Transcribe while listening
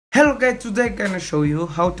Hello guys, today I'm gonna show you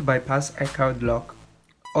how to bypass iCloud lock.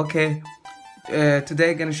 Okay,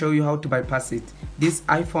 today I'm gonna show you how to bypass it. This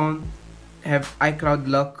iPhone have iCloud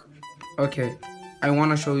lock. Okay, I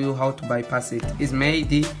wanna show you how to bypass it. It's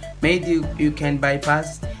Meid. You can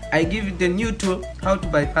bypass. I give you the new tool how to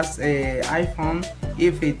bypass a iPhone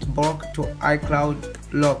if it broke to iCloud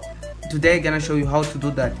lock. Today I'm gonna show you how to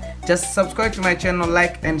do that. Just subscribe to my channel,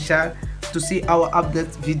 like and share to see our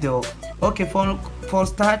update video. Okay, for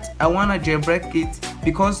start, I wanna jailbreak it,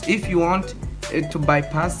 because if you want to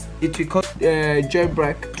bypass it, we call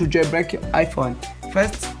jailbreak your iPhone.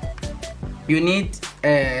 First, you need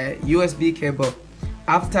a USB cable.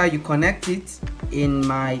 After you connect it in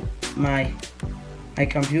my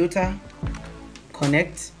computer,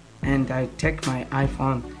 connect, and I take my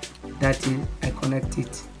iPhone. That is, I connect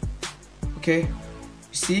it. Okay, you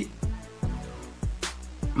see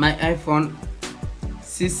my iPhone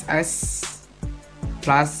 6s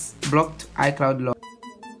Plus blocked iCloud lock.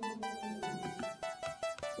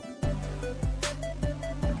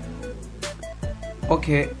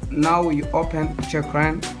 Okay, now you open check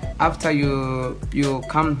run. After you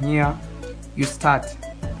come here, you start.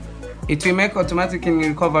 It will make automatic in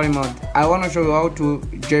recovery mode. I want to show you how to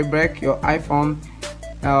jailbreak your iPhone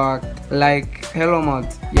like hello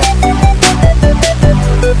mode. Yeah.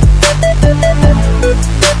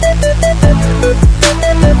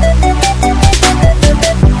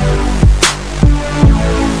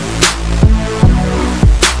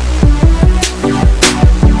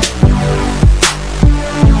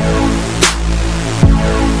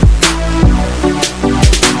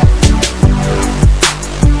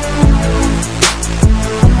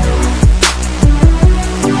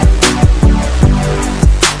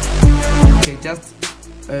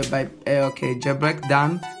 Okay, jailbreak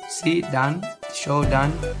done. See, done. Show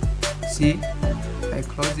done. See, I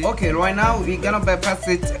close it. Okay, right now we're gonna bypass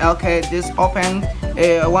it. Okay, this open.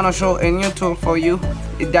 I wanna show a new tool for you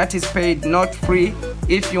that is paid, not free.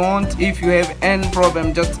 If you want, if you have any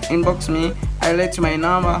problem, just inbox me. I let you my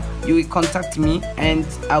number. You will contact me and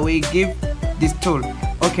I will give this tool.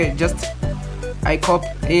 Okay, just I copy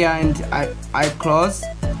here and I close.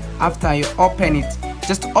 After you open it,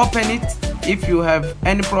 just open it. If you have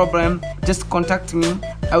any problem, just contact me.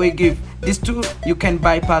 I will give this tool. You can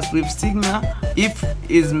bypass with Signal. If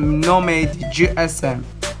is no Meid GSM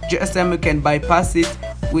you can bypass it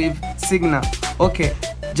with Signal. Okay,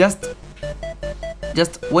 just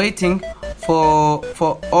waiting for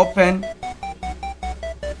open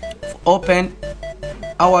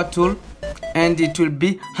our tool, and it will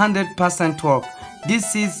be 100% work.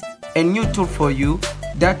 This is a new tool for you.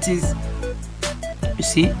 That is, you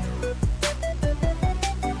see,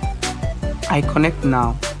 I connect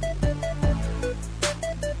now.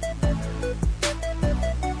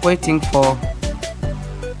 Waiting for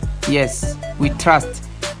yes, we trust.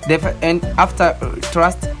 And after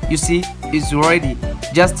trust, you see, it's ready.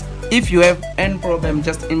 Just if you have any problem,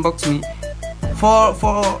 just inbox me. For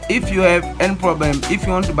if you have any problem, if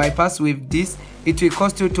you want to bypass with this, it will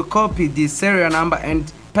cost you to copy the serial number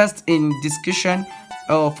and paste in description.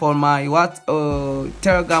 For my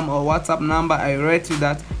Telegram or WhatsApp number, I write you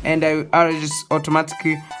that, and I just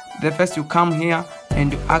automatically. The first you come here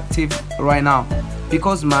and you active right now,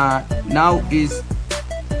 because my now is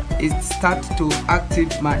it start to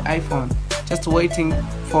active my iPhone. Just waiting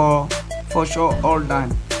for sure all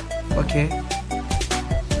done. Okay,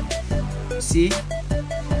 see,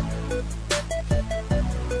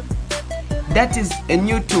 that is a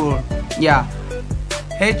new tool. Yeah,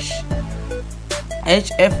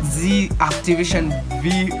 HFZ Activation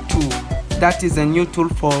V2. That is a new tool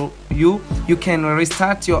for you. You can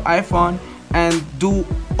restart your iPhone and do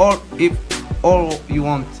all you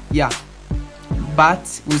want. Yeah,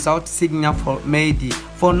 but without Signal for Meid.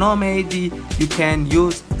 For no Meid, you can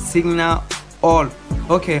use Signal all.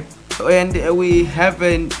 Okay, and we have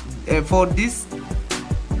for this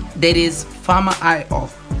there is Farmer Eye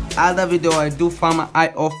Off. Other video I do Farmer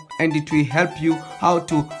Eye Off, and it will help you how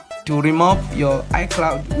to remove your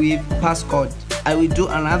iCloud with passcode. I will do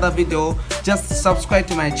another video. Just subscribe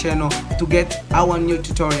to my channel to get our new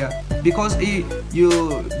tutorial, because if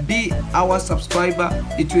you be our subscriber,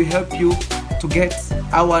 it will help you to get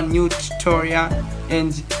our new tutorial,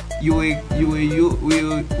 and you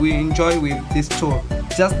will enjoy with this tool.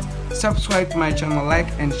 Just subscribe to my channel, like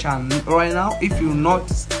and share. Right now, if you're not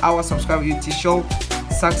our subscriber, it will show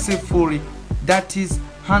successfully. That is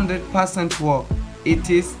 100% work. It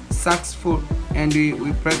is successful, and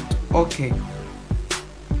we press OK.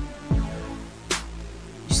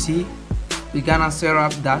 You see, we're gonna set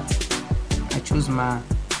up that. I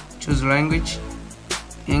choose language,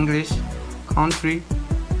 English, country,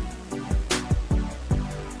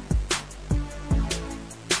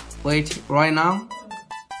 Wait, right now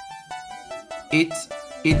it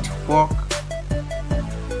work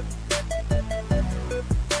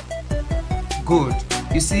good.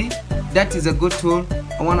 You see, that is a good tool.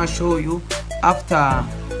 I want to show you after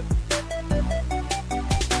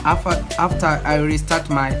I restart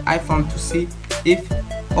my iPhone to see if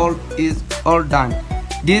all is done.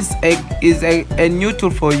 This is a new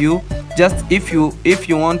tool for you. Just if you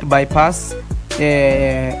want to bypass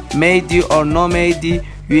Meid or no Meid,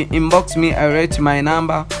 you inbox me, I write my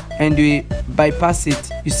number and we bypass it.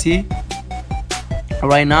 You see,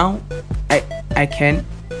 right now I can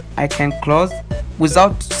close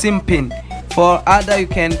without simping. For other you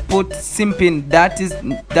can put simping, that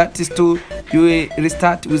is to you will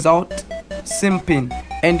restart without simping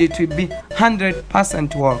and it will be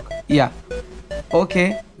 100% work. Yeah,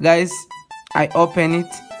 okay guys, I open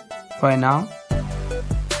it right now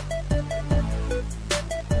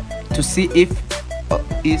to see if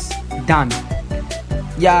it's done.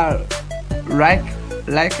 Yeah, like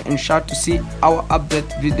and share to see our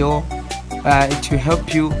update video. It will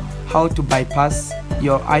help you how to bypass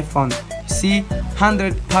your iPhone. See,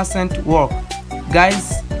 100% work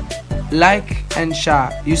guys. Like and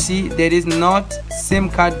share. You see, there is not SIM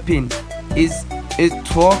card pin.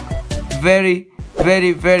 It work very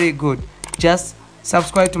good. Just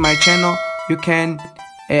subscribe to my channel. You can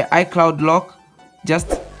iCloud lock.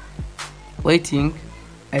 Just waiting.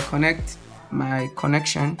 I connect my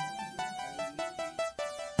connection.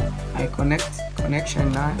 I connect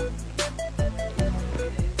connection now.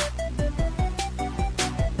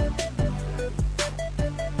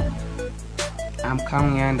 I'm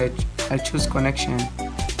coming and I choose connection.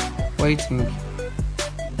 Waiting.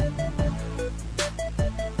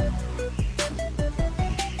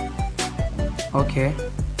 Okay.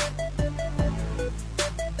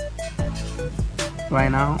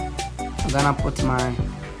 Right now, I'm gonna put my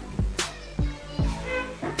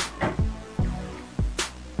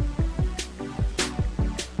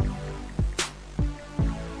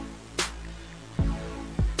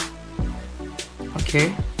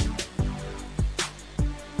okay.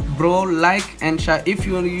 Bro, like and share. If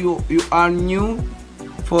you are new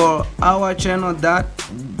for our channel, that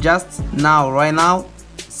just now, right now,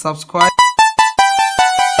 subscribe.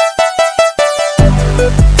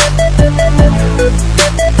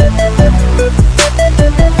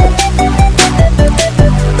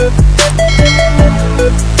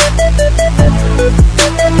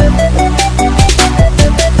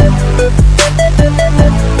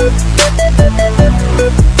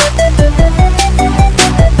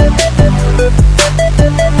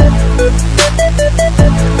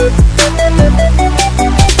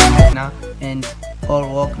 And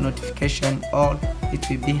all work notification, all it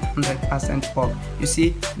will be 100% work. You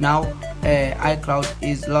see, now iCloud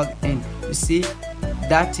is logged in. You see,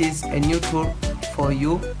 that is a new tool for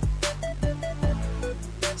you.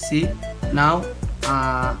 See, now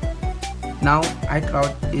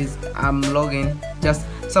iCloud is logging. Just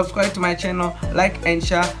subscribe to my channel, like and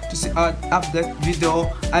share to see our update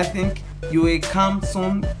video. I think you will come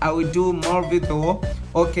soon. I will do more video.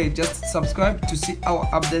 Okay, just subscribe to see our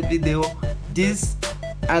update video. This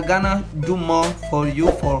I'm gonna do more for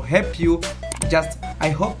you, for help you. Just I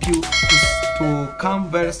hope you to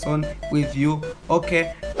come very soon with you.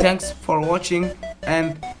 Okay, thanks for watching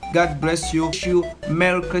and God bless you. Wish you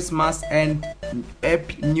Merry Christmas and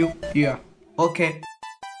Happy New Year. Okay.